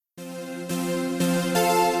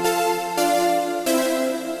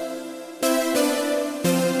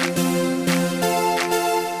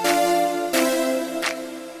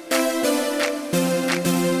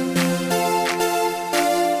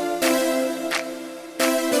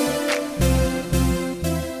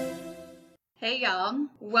y'all.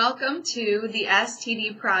 Welcome to the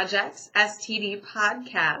STD Project's STD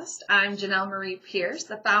Podcast. I'm Janelle Marie Pierce,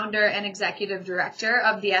 the founder and executive director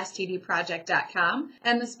of the STDproject.com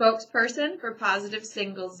and the spokesperson for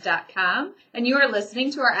PositiveSingles.com. And you are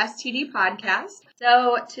listening to our STD Podcast.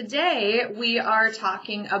 So today we are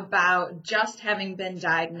talking about just having been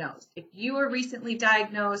diagnosed. If you were recently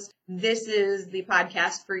diagnosed, this is the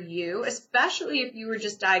podcast for you, especially if you were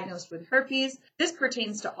just diagnosed with herpes. This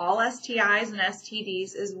pertains to all STIs and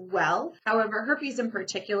STDs as well. However, herpes in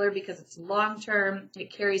particular, because it's long-term,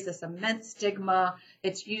 it carries this immense stigma.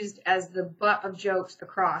 It's used as the butt of jokes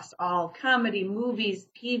across all comedy, movies,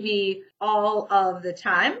 TV, all of the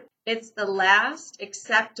time. It's the last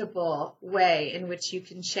acceptable way in which you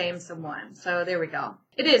can shame someone. So there we go.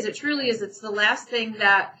 It truly is. It's the last thing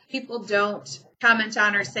that people don't comment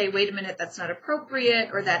on or say, wait a minute, that's not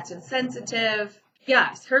appropriate or that's insensitive.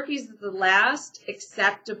 Yes, herpes is the last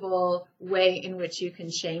acceptable way in which you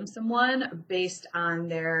can shame someone based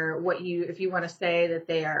on if you want to say that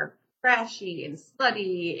they are trashy and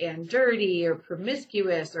slutty and dirty or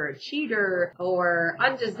promiscuous or a cheater or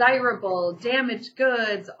undesirable, damaged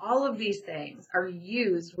goods, all of these things are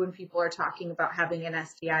used when people are talking about having an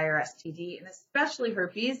STI or STD, and especially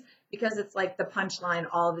herpes, because it's like the punchline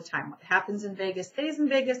all the time. What happens in Vegas stays in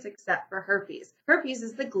Vegas except for herpes. Herpes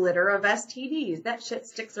is the glitter of STDs. That shit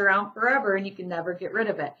sticks around forever and you can never get rid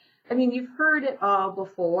of it. I mean, you've heard it all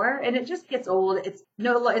before and it just gets old. It's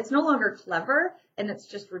no longer clever and it's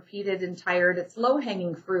just repeated and tired. It's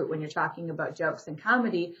low-hanging fruit when you're talking about jokes and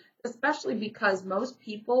comedy, especially because most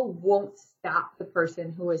people won't stop the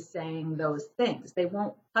person who is saying those things. They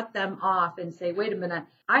won't cut them off and say, wait a minute,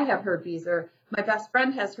 I have herpes, or my best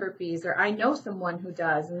friend has herpes, or I know someone who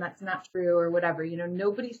does, and that's not true, or whatever. You know,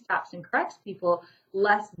 nobody stops and corrects people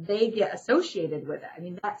lest they get associated with it. I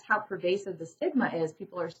mean, that's how pervasive the stigma is.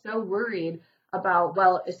 People are so worried about,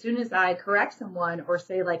 well, as soon as I correct someone or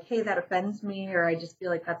say like, hey, that offends me, or I just feel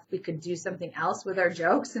like we could do something else with our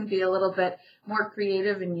jokes and be a little bit more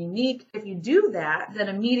creative and unique. If you do that, then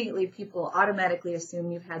immediately people automatically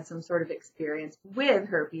assume you've had some sort of experience with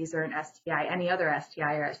herpes or an STI, any other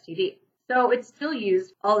STI or STD. So it's still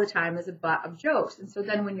used all the time as a butt of jokes. And so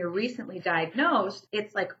then when you're recently diagnosed,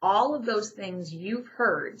 it's like all of those things you've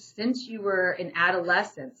heard since you were in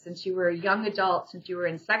adolescence, since you were a young adult, since you were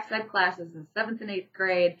in sex ed classes in 7th and 8th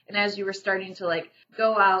grade, and as you were starting to like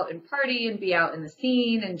go out and party and be out in the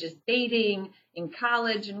scene and just dating in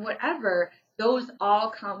college and whatever, those all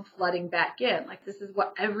come flooding back in. Like, this is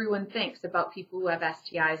what everyone thinks about people who have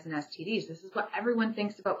STIs and STDs. This is what everyone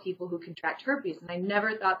thinks about people who contract herpes. And I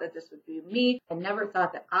never thought that this would be me. I never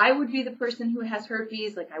thought that I would be the person who has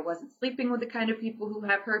herpes. Like, I wasn't sleeping with the kind of people who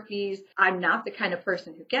have herpes. I'm not the kind of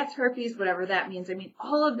person who gets herpes, whatever that means. I mean,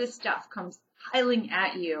 all of this stuff comes piling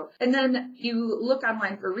at you. And then you look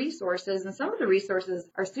online for resources, and some of the resources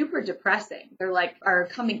are super depressing. They're like, are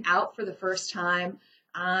coming out for the first time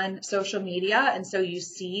on social media, and so you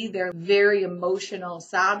see their very emotional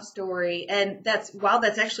sob story, and while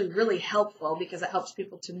that's actually really helpful because it helps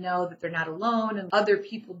people to know that they're not alone and other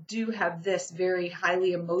people do have this very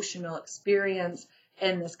highly emotional experience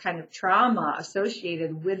and this kind of trauma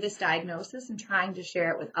associated with this diagnosis and trying to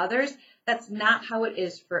share it with others. That's not how it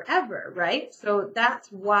is forever, right? So that's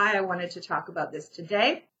why I wanted to talk about this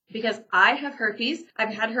today, because I have herpes.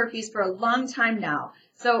 I've had herpes for a long time now.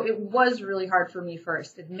 So it was really hard for me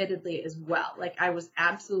first, admittedly, as well. Like, I was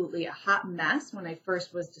absolutely a hot mess when I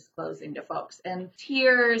first was disclosing to folks, and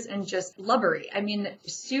tears and just blubbery. I mean,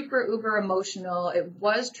 super uber emotional. It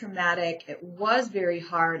was traumatic. It was very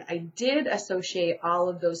hard. I did associate all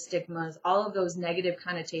of those stigmas, all of those negative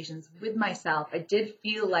connotations with myself. I did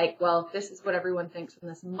feel like, well, this is what everyone thinks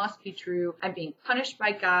and this must be true. I'm being punished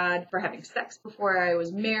by God for having sex before I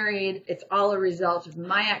was married. It's all a result of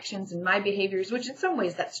my actions and my behaviors, which in some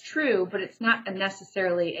ways that's true, but it's not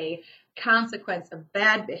necessarily a consequence of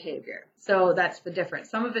bad behavior. So that's the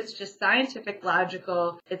difference. Some of it's just scientific,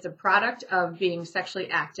 logical. It's a product of being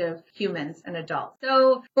sexually active humans and adults.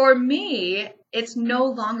 So for me, it's no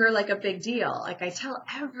longer like a big deal. Like, I tell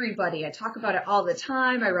everybody, I talk about it all the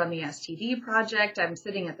time. I run the STD project. I'm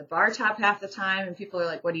sitting at the bar top half the time and people are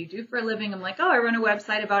like, what do you do for a living? I'm like, oh, I run a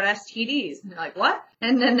website about STDs. And they're like, what?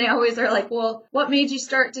 And then they always are like, well, what made you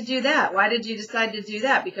start to do that? Why did you decide to do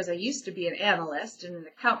that? Because I used to be an analyst and an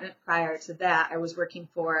accountant prior to that. I was working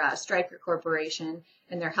for Stryker Corporation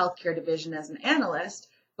in their healthcare division as an analyst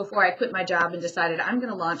before I quit my job and decided I'm going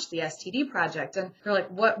to launch the STD project. And they're like,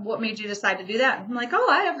 what made you decide to do that? And I'm like, oh,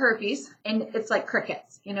 I have herpes. And it's like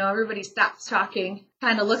crickets. You know, everybody stops talking,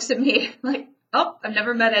 kind of looks at me like, Oh, I've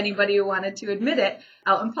never met anybody who wanted to admit it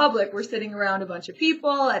out in public. We're sitting around a bunch of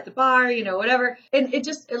people at the bar, whatever. And it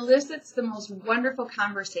just elicits the most wonderful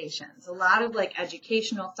conversations. A lot of like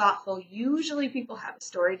educational, thoughtful, usually people have a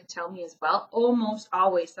story to tell me as well. Almost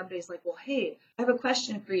always somebody's like, well, hey, I have a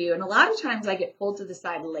question for you. And a lot of times I get pulled to the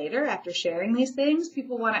side later after sharing these things.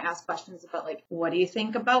 People want to ask questions about like, what do you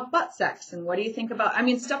think about butt sex? And what do you think about,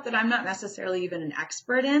 stuff that I'm not necessarily even an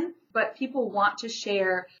expert in. But people want to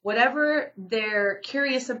share whatever they're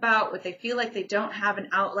curious about, what they feel like they don't have an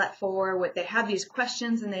outlet for, what they have these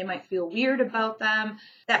questions and they might feel weird about them,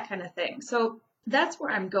 that kind of thing. So that's where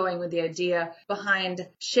I'm going with the idea behind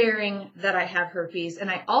sharing that I have herpes. And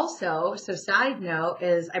I also, so side note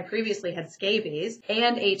is I previously had scabies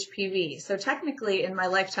and HPV. So technically in my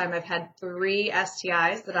lifetime, I've had 3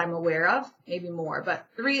 STIs that I'm aware of, maybe more, but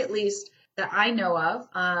 3 at least that I know of,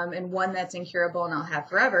 and 1 that's incurable and I'll have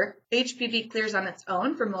forever. HPV clears on its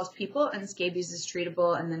own for most people, and scabies is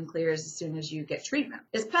treatable and then clears as soon as you get treatment.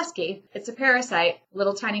 It's pesky. It's a parasite,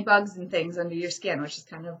 little tiny bugs and things under your skin, which is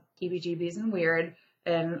kind of heebie-jeebies and weird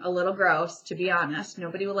and a little gross, to be honest.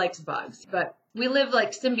 Nobody likes bugs, but we live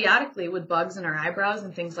like symbiotically with bugs in our eyebrows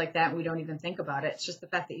and things like that, and we don't even think about it. It's just the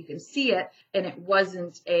fact that you can see it, and it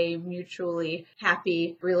wasn't a mutually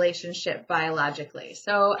happy relationship biologically.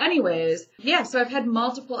 So anyways, so I've had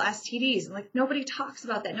multiple STDs, and like nobody talks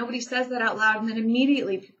about that. Nobody says that out loud, and then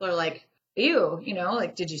immediately people are like, ew,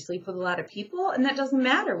 like, did you sleep with a lot of people? And that doesn't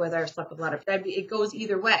matter whether I slept with a lot of people. It goes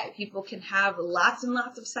either way. People can have lots and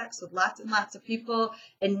lots of sex with lots and lots of people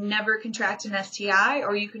and never contract an STI,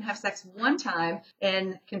 or you can have sex one time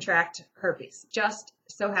and contract herpes. Just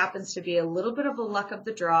so happens to be a little bit of a luck of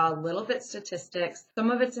the draw, a little bit statistics.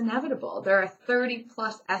 Some of it's inevitable. There are 30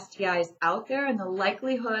 plus STIs out there, and the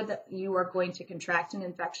likelihood that you are going to contract an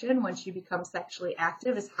infection once you become sexually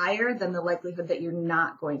active is higher than the likelihood that you're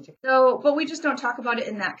not going to. So, but we just don't talk about it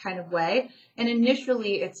in that kind of way. And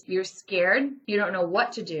initially you're scared. You don't know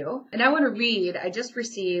what to do. And I want to read, I just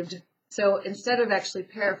received, so instead of actually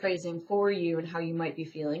paraphrasing for you and how you might be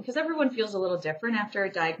feeling, because everyone feels a little different after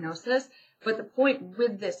a diagnosis. But the point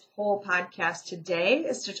with this whole podcast today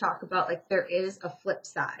is to talk about like there is a flip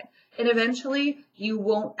side, and eventually you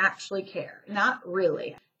won't actually care. Not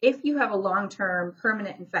really. If you have a long-term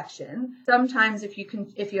permanent infection, sometimes if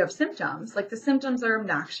you have symptoms, like the symptoms are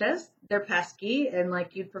obnoxious, they're pesky, and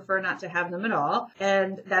like you'd prefer not to have them at all.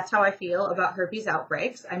 And that's how I feel about herpes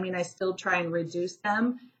outbreaks. I still try and reduce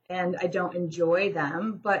them, and I don't enjoy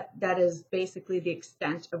them, but that is basically the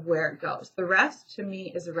extent of where it goes. The rest to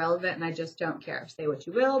me is irrelevant, and I just don't care. Say what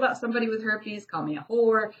you will about somebody with herpes, call me a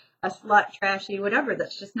whore, a slut, trashy, whatever.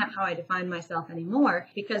 That's just not how I define myself anymore,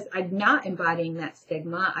 because I'm not embodying that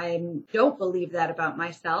stigma. I don't believe that about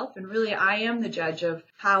myself, and really I am the judge of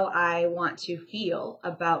how I want to feel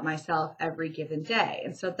about myself every given day.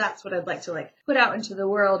 And so that's what I'd like to like put out into the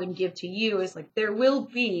world and give to you, is like there will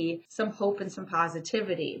be some hope and some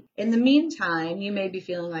positivity. In the meantime, you may be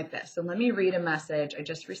feeling like this. So let me read a message I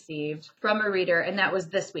just received from a reader, and that was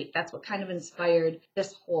this week. That's what kind of inspired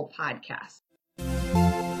this whole podcast.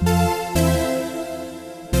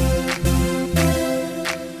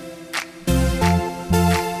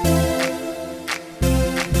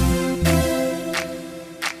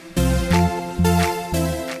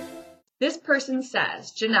 This person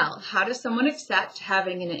says, Janelle, how does someone accept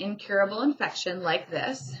having an incurable infection like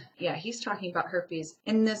this? Yeah, he's talking about herpes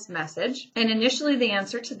in this message. And initially the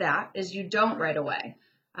answer to that is you don't right away.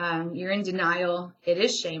 You're in denial. It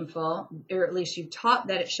is shameful, or at least you've taught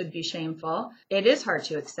that it should be shameful. It is hard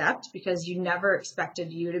to accept because you never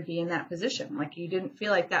expected you to be in that position. Like you didn't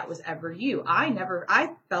feel like that was ever you.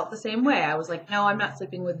 I felt the same way. I was like, no, I'm not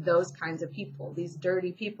sleeping with those kinds of people, these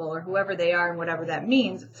dirty people or whoever they are and whatever that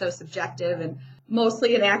means. It's so subjective and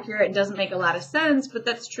mostly inaccurate and doesn't make a lot of sense, but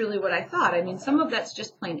that's truly what I thought. Some of that's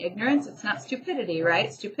just plain ignorance. It's not stupidity,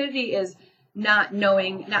 right? Stupidity is not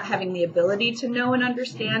knowing, not having the ability to know and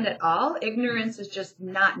understand at all. Ignorance is just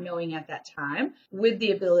not knowing at that time with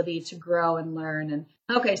the ability to grow and learn. And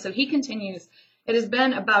okay, so he continues, it has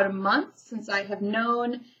been about a month since I have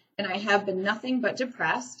known, and I have been nothing but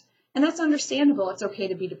depressed. And that's understandable. It's okay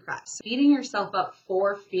to be depressed. Beating yourself up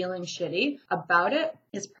for feeling shitty about it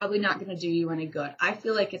is probably not going to do you any good. I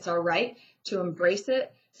feel like it's all right to embrace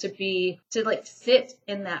it, to sit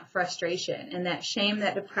in that frustration and that shame,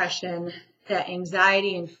 that depression, that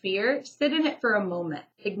anxiety and fear. Sit in it for a moment.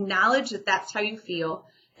 Acknowledge that that's how you feel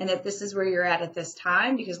and that this is where you're at this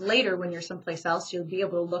time, because later when you're someplace else, you'll be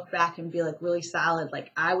able to look back and be like really solid.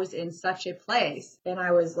 Like, I was in such a place and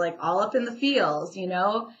I was like all up in the feels, in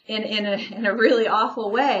a really awful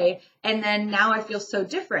way. And then now I feel so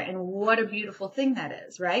different. And what a beautiful thing that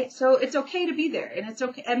is, right? So it's okay to be there, and it's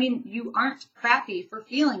okay. I mean, you aren't crappy for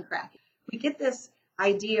feeling crappy. We get this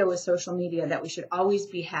idea with social media that we should always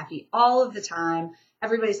be happy all of the time.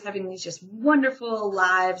 Everybody's having these just wonderful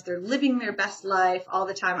lives. They're living their best life all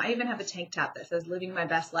the time. I even have a tank top that says living my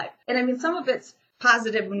best life. And I mean, some of it's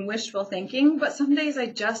positive and wishful thinking, but some days I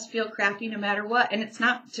just feel crappy no matter what. And it's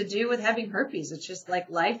not to do with having herpes. It's just like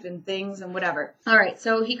life and things and whatever. All right.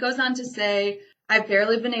 So he goes on to say, I've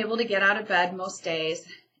barely been able to get out of bed most days,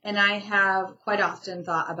 and I have quite often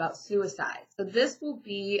thought about suicide. So this will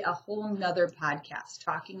be a whole nother podcast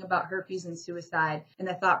talking about herpes and suicide and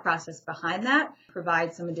the thought process behind that,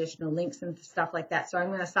 provide some additional links and stuff like that. So I'm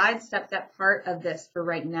going to sidestep that part of this for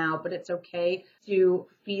right now, but it's okay to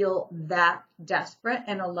feel that desperate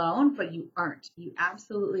and alone, but you aren't. You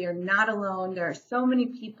absolutely are not alone. There are so many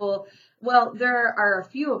people. Well, there are a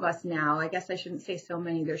few of us now. I guess I shouldn't say so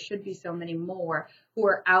many. There should be so many more who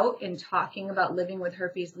are out and talking about living with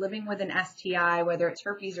herpes, living with an STI, whether it's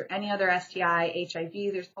herpes or any other STI, HIV.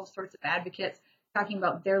 There's all sorts of advocates talking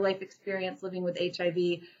about their life experience living with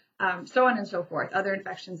HIV, so on and so forth. Other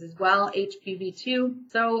infections as well, HPV too.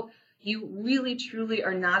 So you really, truly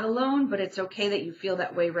are not alone, but it's okay that you feel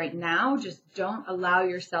that way right now. Just don't allow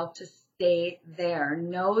yourself to stay there.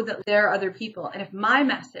 Know that there are other people. And if my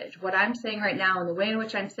message, what I'm saying right now and the way in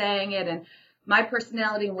which I'm saying it and my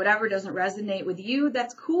personality and whatever doesn't resonate with you,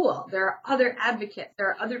 that's cool. There are other advocates. There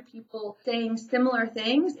are other people saying similar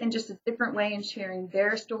things in just a different way and sharing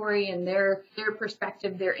their story and their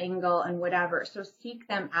perspective, their angle and whatever. So seek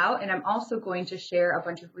them out. And I'm also going to share a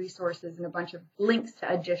bunch of resources and a bunch of links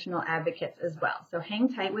to additional advocates as well. So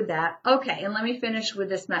hang tight with that. Okay, and let me finish with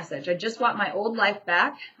this message. I just want my old life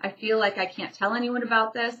back. I feel like I can't tell anyone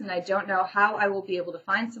about this, and I don't know how I will be able to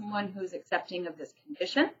find someone who's accepting of this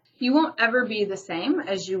condition. You won't ever be the same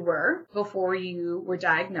as you were before you were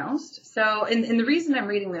diagnosed. So, and the reason I'm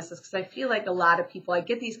reading this is because I feel like a lot of people, I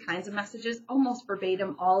get these kinds of messages almost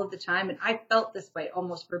verbatim all of the time. And I felt this way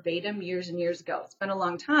almost verbatim years and years ago. It's been a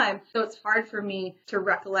long time. So it's hard for me to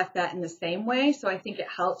recollect that in the same way. So I think it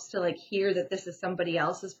helps to like hear that this is somebody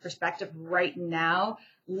else's perspective right now.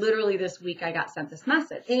 Literally this week, I got sent this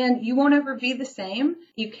message, and you won't ever be the same.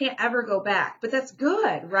 You can't ever go back, but that's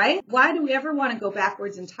good, right? Why do we ever want to go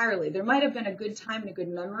backwards entirely? There might have been a good time and a good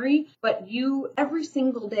memory, but every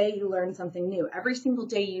single day you learn something new. Every single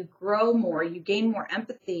day you grow more, you gain more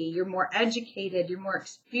empathy, you're more educated, you're more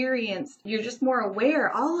experienced, you're just more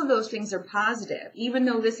aware. All of those things are positive. Even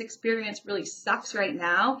though this experience really sucks right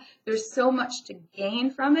now, there's so much to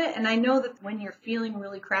gain from it. And I know that when you're feeling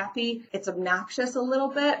really crappy, it's obnoxious a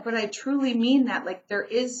little bit, but I truly mean that. Like, there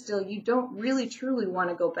is still, you don't really truly want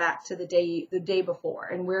to go back to the day before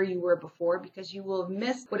and where you were before, because you will have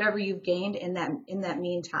missed whatever you've gained in that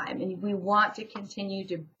meantime. And we want to continue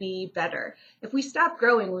to be better. If we stop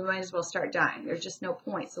growing, we might as well start dying. There's just no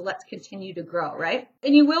point. So let's continue to grow, right?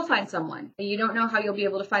 And you will find someone. You don't know how you'll be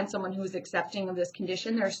able to find someone who's accepting of this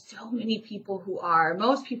condition. There's so many people who are.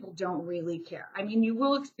 Most people don't really care. I mean, you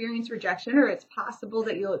will experience rejection, or it's possible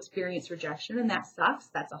that you'll experience rejection, and that sucks.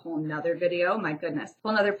 That's a whole nother video. My goodness.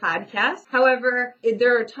 Whole nother podcast. However,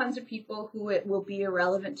 there are tons of people who it will be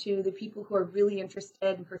irrelevant to. The people who are really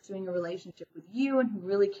interested in pursuing a relationship with you and who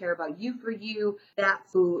really care about you for you,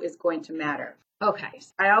 that's who is going to matter. Okay,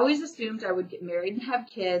 so I always assumed I would get married and have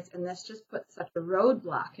kids, and this just puts such a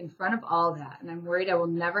roadblock in front of all that, and I'm worried I will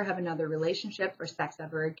never have another relationship or sex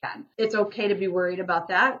ever again. It's okay to be worried about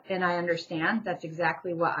that, and I understand. That's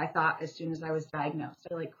exactly what I thought as soon as I was diagnosed.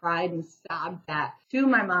 I cried and sobbed that to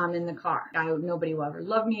my mom in the car. Nobody will ever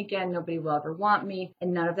love me again, nobody will ever want me,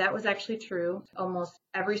 and none of that was actually true. Almost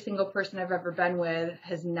every single person I've ever been with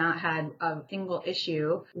has not had a single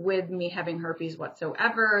issue with me having herpes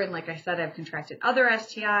whatsoever, and like I said, I've contracted other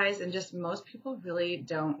STIs, and just most people really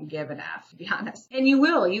don't give an F, to be honest. And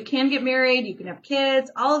you can get married, you can have kids,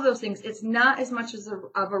 all of those things. It's not as much of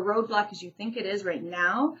a roadblock as you think it is right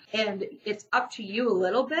now, and it's up to you a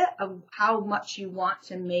little bit of how much you want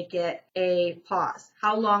to make it a pause,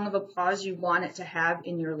 how long of a pause you want it to have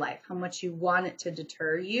in your life, how much you want it to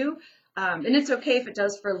deter you. And it's okay if it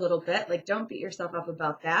does for a little bit. Like, don't beat yourself up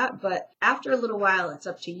about that. But after a little while, it's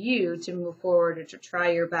up to you to move forward or to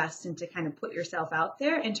try your best and to kind of put yourself out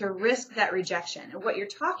there and to risk that rejection. And what you're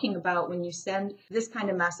talking about when you send this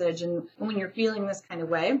kind of message and when you're feeling this kind of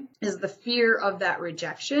way is the fear of that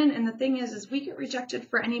rejection. And the thing is we get rejected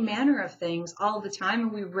for any manner of things all the time,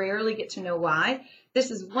 and we rarely get to know why. This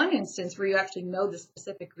is one instance where you actually know the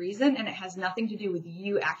specific reason and it has nothing to do with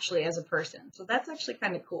you actually as a person. So that's actually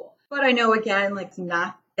kind of cool. But I know, again, like, it's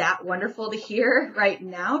not that wonderful to hear right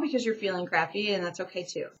now because you're feeling crappy, and that's okay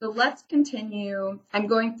too. So let's continue. I'm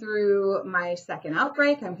going through my second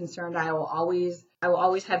outbreak. I'm concerned I will always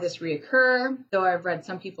have this reoccur. Though I've read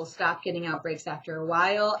some people stop getting outbreaks after a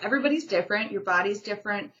while. Everybody's different. Your body's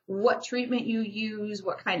different. What treatment you use,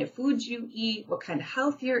 what kind of foods you eat, what kind of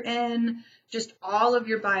health you're in, just all of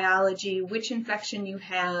your biology, which infection you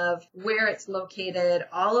have, where it's located,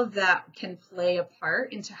 all of that can play a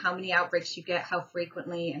part into how many outbreaks you get, how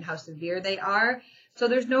frequently, and how severe they are. So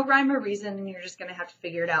there's no rhyme or reason, and you're just going to have to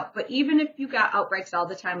figure it out. But even if you got outbreaks all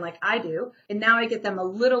the time like I do, and now I get them a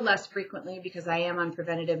little less frequently because I am on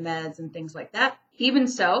preventative meds and things like that, even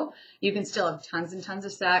so, you can still have tons and tons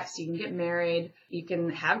of sex. You can get married. You can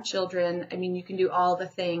have children. I mean, you can do all the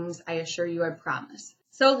things. I assure you, I promise.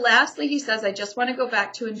 So lastly, he says, I just want to go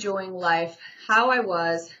back to enjoying life how I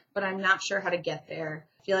was, but I'm not sure how to get there.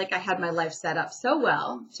 I feel like I had my life set up so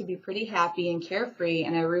well to be pretty happy and carefree,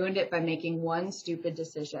 and I ruined it by making one stupid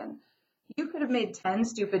decision. You could have made 10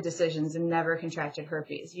 stupid decisions and never contracted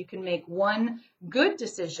herpes. You can make one good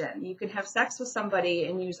decision. You can have sex with somebody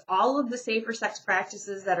and use all of the safer sex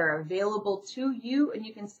practices that are available to you, and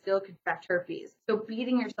you can still contract herpes. So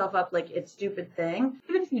beating yourself up like it's a stupid thing,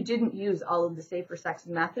 even if you didn't use all of the safer sex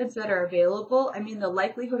methods that are available, I mean, the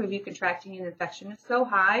likelihood of you contracting an infection is so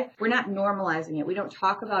high, we're not normalizing it. We don't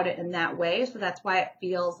talk about it in that way. So that's why it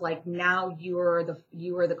feels like now you are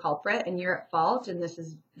the culprit and you're at fault, and this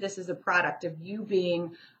is a product of you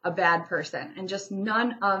being a bad person. And just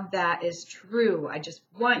none of that is true. I just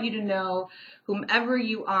want you to know, whomever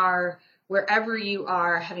you are, wherever you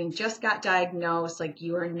are, having just got diagnosed, like,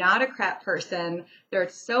 you are not a crap person. There are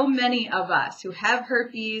so many of us who have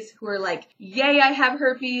herpes who are like, yay, I have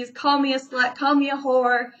herpes. Call me a slut, call me a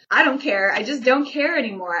whore. I don't care. I just don't care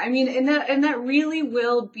anymore. I mean, and that really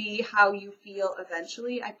will be how you feel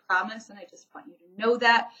eventually. I promise. And I just want you to know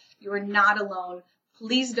that you are not alone.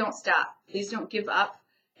 Please don't stop. Please don't give up,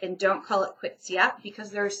 and don't call it quits yet, because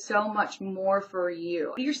there's so much more for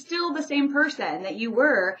you. You're still the same person that you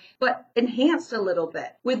were, but enhanced a little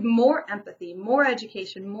bit with more empathy, more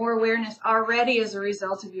education, more awareness already as a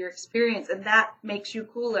result of your experience. And that makes you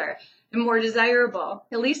cooler and more desirable,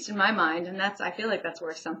 at least in my mind. And I feel like that's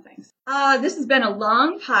worth some things. This has been a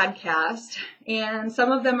long podcast, and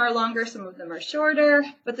some of them are longer, some of them are shorter,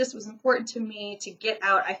 but this was important to me to get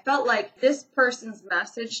out. I felt like this person's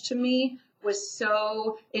message to me was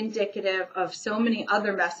so indicative of so many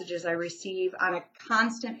other messages I receive on a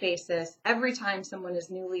constant basis every time someone is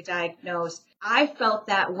newly diagnosed. I felt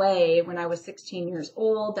that way when I was 16 years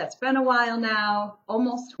old. That's been a while now,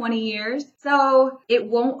 almost 20 years. So it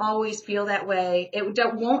won't always feel that way. It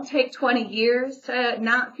won't take 20 years to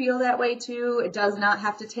not feel that way too. It does not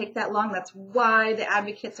have to take that long. That's why the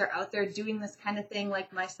advocates are out there doing this kind of thing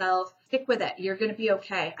like myself. Stick with it. You're going to be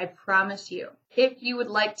okay. I promise you. If you would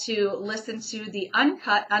like to listen to the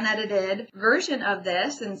uncut, unedited version of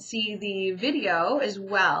this and see the video as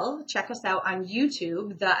well, check us out on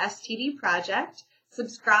YouTube, The STD Project.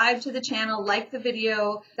 Subscribe to the channel, like the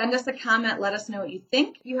video, send us a comment, let us know what you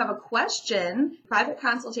think. If you have a question, private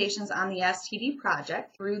consultations on the STD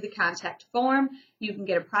Project through the contact form. You can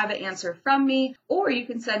get a private answer from me, or you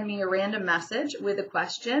can send me a random message with a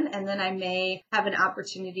question, and then I may have an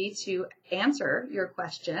opportunity to answer your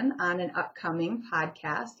question on an upcoming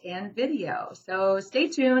podcast and video. So stay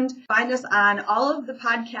tuned. Find us on all of the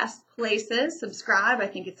podcast places. Subscribe. I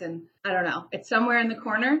think it's it's somewhere in the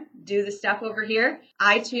corner. Do the stuff over here.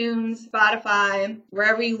 iTunes, Spotify,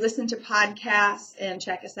 wherever you listen to podcasts, and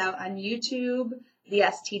check us out on YouTube,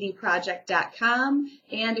 thestdproject.com,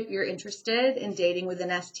 and if you're interested in dating with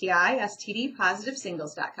an STI,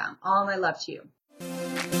 stdpositivesingles.com. All my love to you.